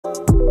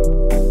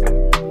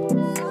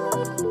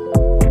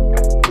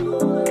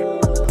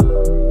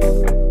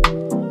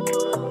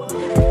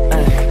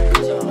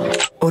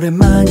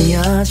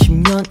오랜만이야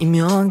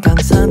 10년이면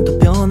강산도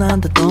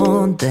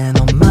변한다던데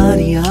넌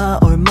말이야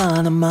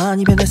얼마나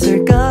많이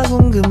변했을까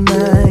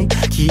궁금해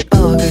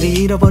기억을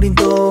잃어버린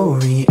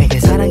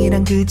도리에게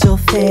사랑이란 그저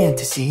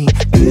fantasy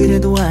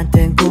그래도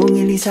한땐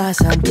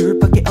 01243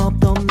 둘밖에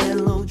없던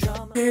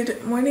멜로드라마.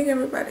 Good morning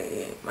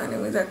everybody, my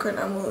name is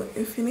eckranamu.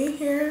 If you're new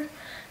here,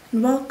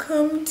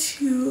 welcome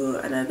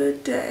to another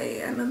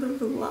day, another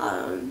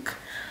vlog.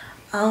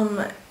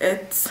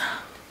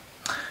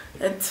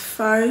 It's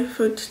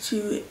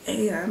 5:42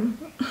 a.m.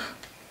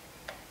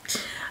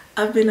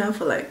 I've been out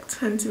for like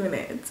 20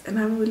 minutes and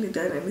I haven't really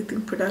done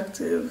anything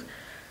productive.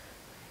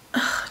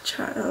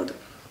 Child,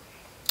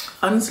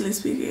 honestly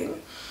speaking,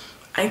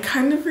 I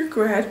kind of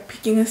regret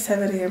picking a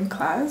 7 a.m.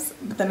 class,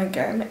 but then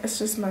again, it's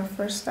just my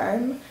first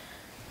time.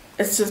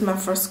 It's just my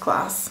first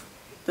class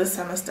this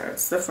semester.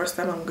 It's the first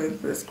time I'm going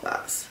for this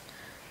class.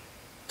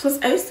 Plus,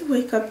 I used to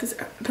wake up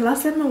the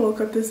last time I woke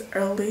up this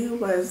early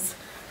was,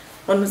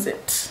 when was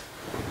it?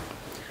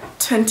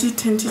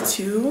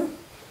 2022?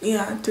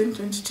 Yeah,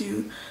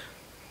 2022.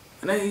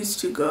 And I used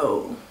to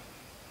go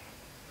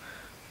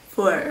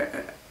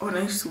when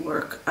I used to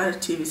work at a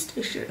TV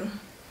station.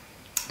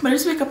 But I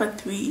used to wake up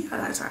at 3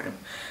 at that time.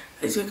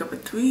 I used to wake up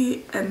at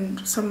 3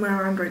 and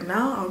somewhere around right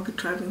now I'll be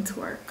driving to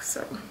work.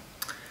 So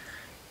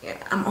yeah,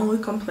 I'm only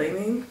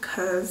complaining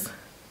because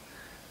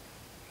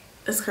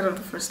it's kind of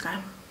the first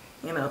time,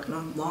 you know, in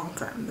a long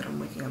time that I'm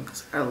waking up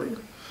this early.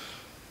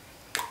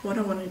 What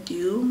I want to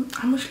do,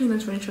 I'm actually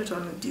not really sure what I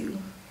want to do.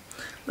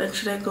 Like,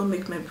 should I go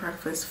make my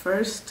breakfast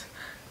first,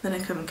 then I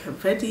come and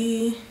get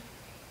ready?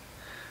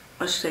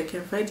 Or should I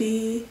get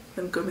ready,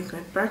 then go make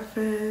my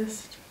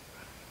breakfast?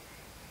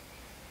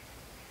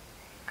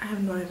 I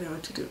have no idea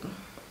what to do.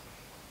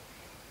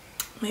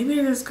 Maybe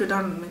I just go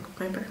down and make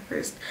my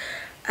breakfast.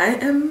 I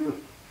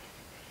am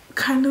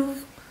kind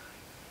of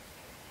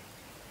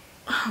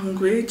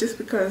hungry just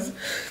because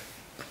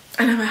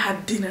I never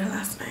had dinner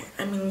last night.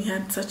 I mean, we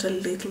had such a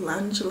late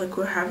lunch, like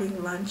we're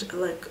having lunch at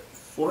like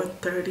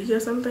 4:30 or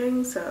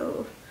something,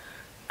 so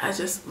I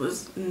just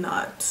was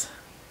not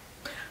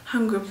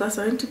hungry. Plus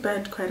I went to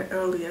bed quite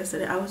early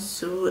yesterday. I was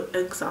so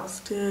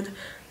exhausted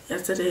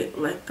yesterday,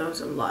 like there was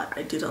a lot.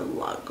 I did a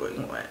lot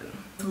going on.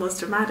 The most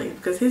dramatic,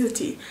 because here's the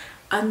tea.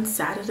 On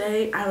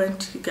Saturday I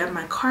went to get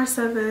my car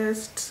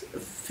serviced,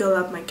 fill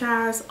up my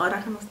gas, all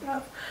that kind of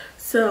stuff.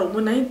 So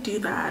when I do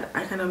that,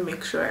 I kind of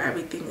make sure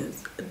everything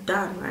is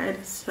done,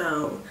 right?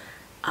 So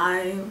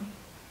I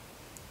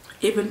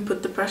even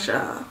put the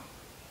pressure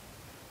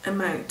in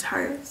my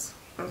tires,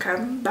 okay?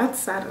 That's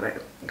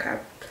Saturday, okay?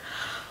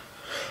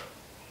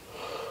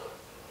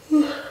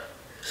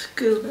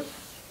 Excuse me.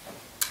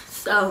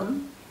 So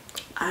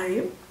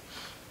I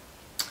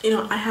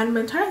had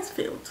my tires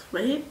filled,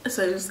 right?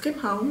 So I just came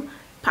home,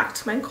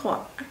 packed my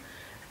car,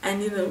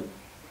 and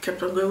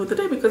kept on going with the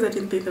day because I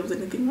didn't think there was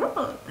anything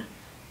wrong.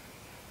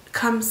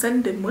 Come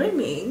Sunday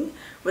morning,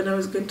 when I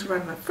was going to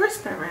run my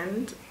first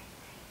errand,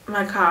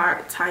 my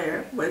car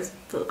tire was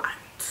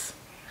flat.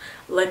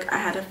 Like I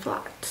had a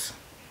flat,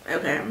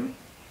 okay?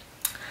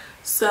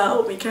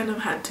 So we kind of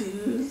had to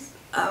use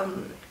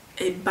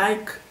a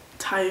bike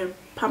tire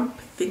pump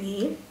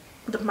thingy,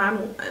 the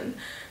manual one,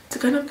 to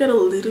kind of get a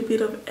little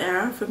bit of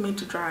air for me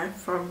to drive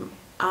from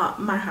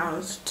my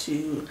house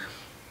to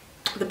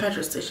the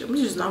petrol station, which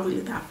is not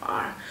really that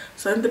far.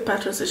 So in the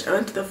petrol station, I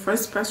went to the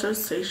first petrol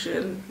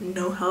station,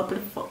 no help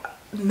at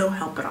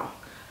all,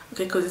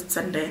 okay, because it's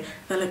Sunday.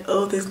 They're like,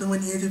 oh, there's no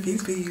one here to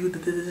fix for you.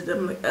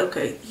 I'm like,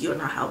 okay, you're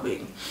not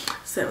helping.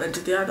 So I went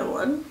to the other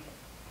one.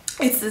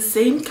 It's the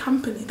same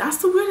company. That's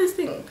the weirdest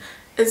thing.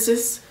 It's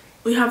just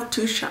we have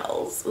two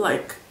shells,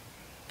 like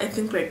I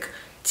think like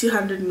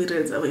 200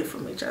 meters away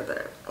from each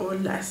other, or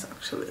less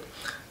actually.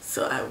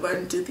 So I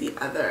went to the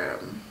other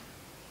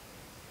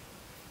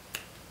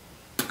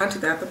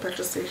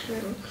petrol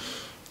station,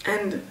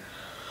 and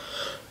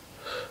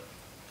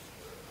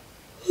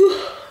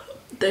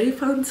they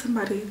found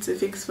somebody to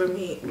fix for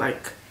me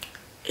like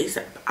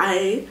ASAP.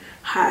 I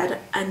had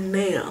a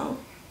nail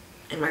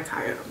in my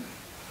tire.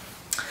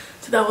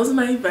 So that was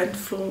my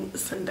eventful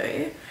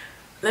Sunday.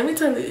 Let me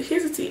tell you,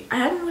 here's the tea. I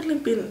haven't really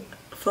been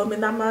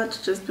filming that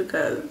much just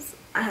because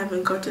I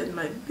haven't gotten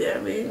my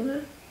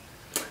bearing.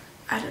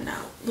 I don't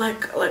know,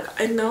 like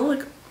I know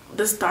like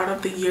the start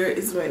of the year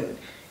is when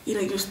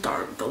you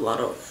start with a lot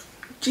of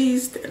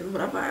gist and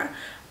whatever,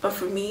 but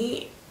for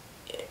me,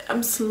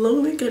 I'm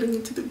slowly getting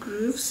into the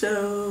groove.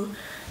 So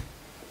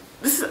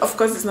this is, of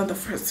course, it's not the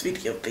first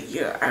video of the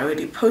year. I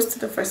already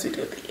posted the first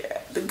video of the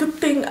year. The good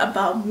thing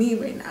about me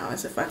right now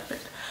is the fact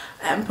that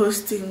I'm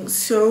posting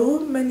so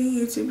many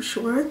YouTube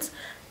shorts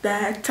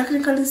that,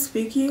 technically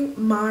speaking,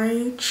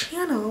 my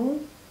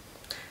channel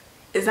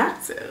is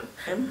active.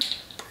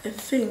 I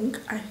think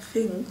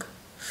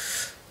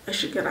I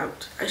should get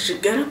out. I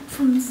should get up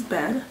from this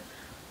bed.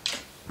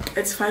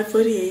 It's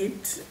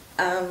 5:48.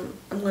 I'm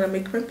gonna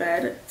make my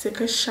bed, take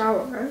a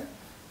shower,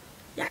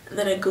 yeah, and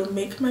then I go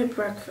make my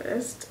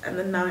breakfast, and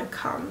then now I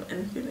come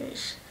and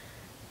finish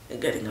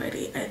getting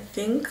ready. I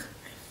think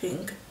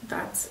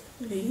that's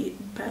the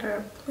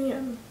better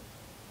plan.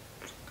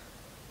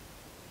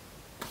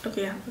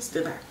 Okay, yeah, let's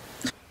do that.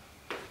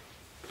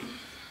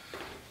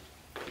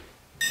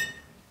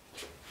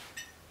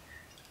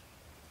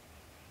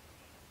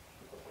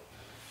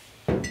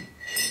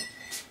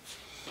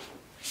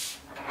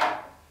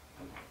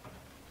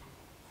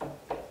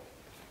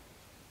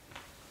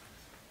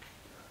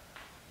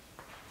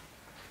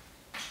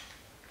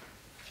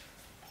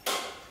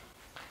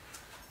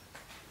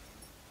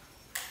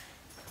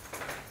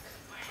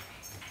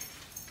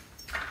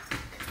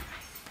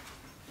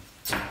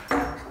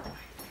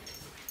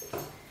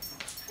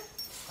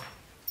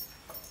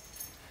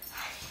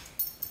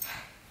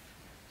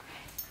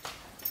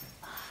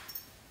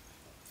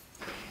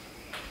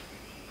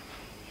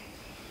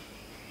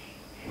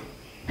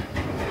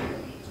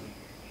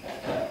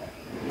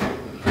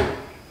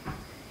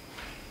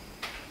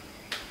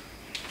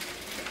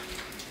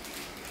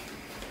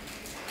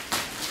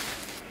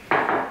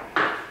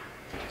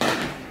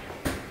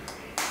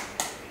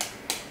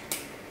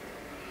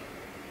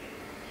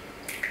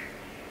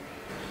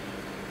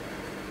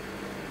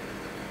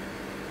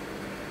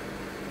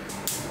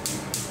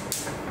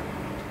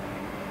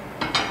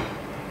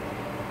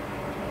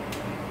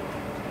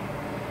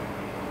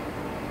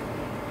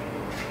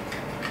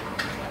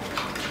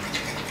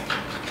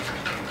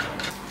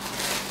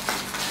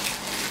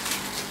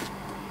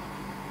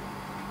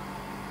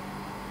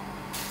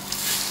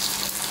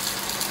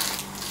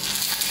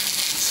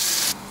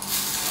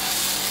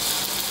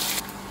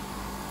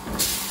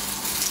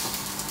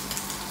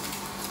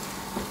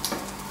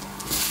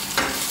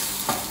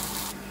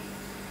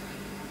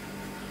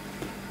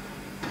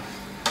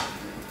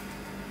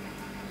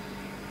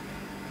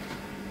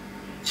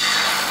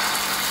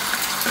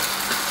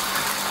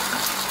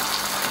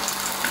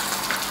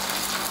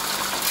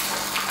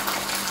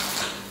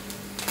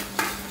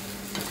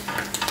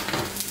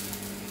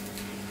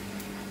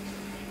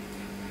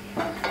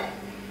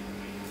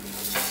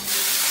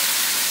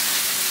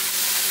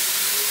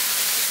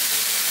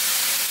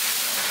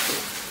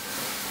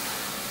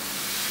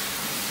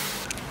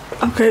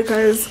 Okay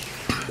guys,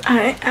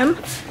 I am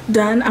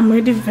done. I'm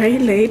already very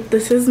late.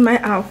 This is my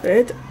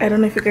outfit. I don't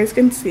know if you guys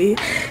can see.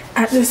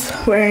 I'm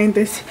just wearing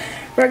this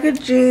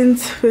ragged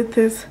jeans with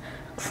this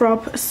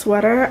crop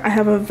sweater. I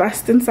have a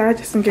vest inside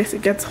just in case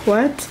it gets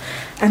wet,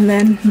 and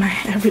then my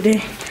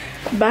everyday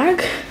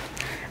bag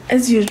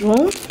as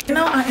usual.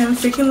 Now I am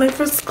freaking late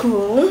for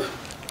school,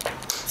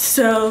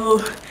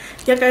 so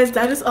yeah guys,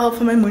 that is all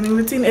for my morning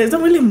routine. It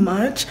isn't really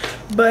much,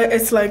 but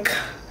it's like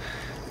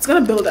it's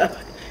gonna build up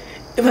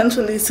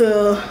eventually.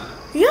 So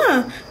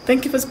yeah,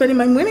 thank you for spending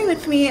my morning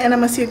with me, and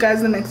I'm gonna see you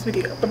guys in the next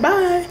video. Bye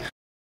bye.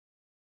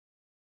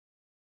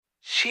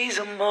 She's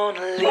a Mona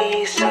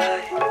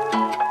Lisa.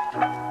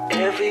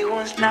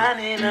 Everyone's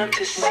lining up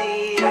to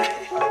see her.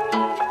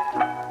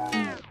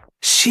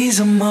 She's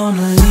a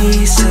Mona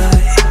Lisa.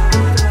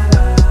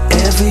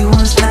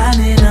 Everyone's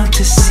lining up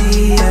to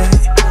see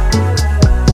her.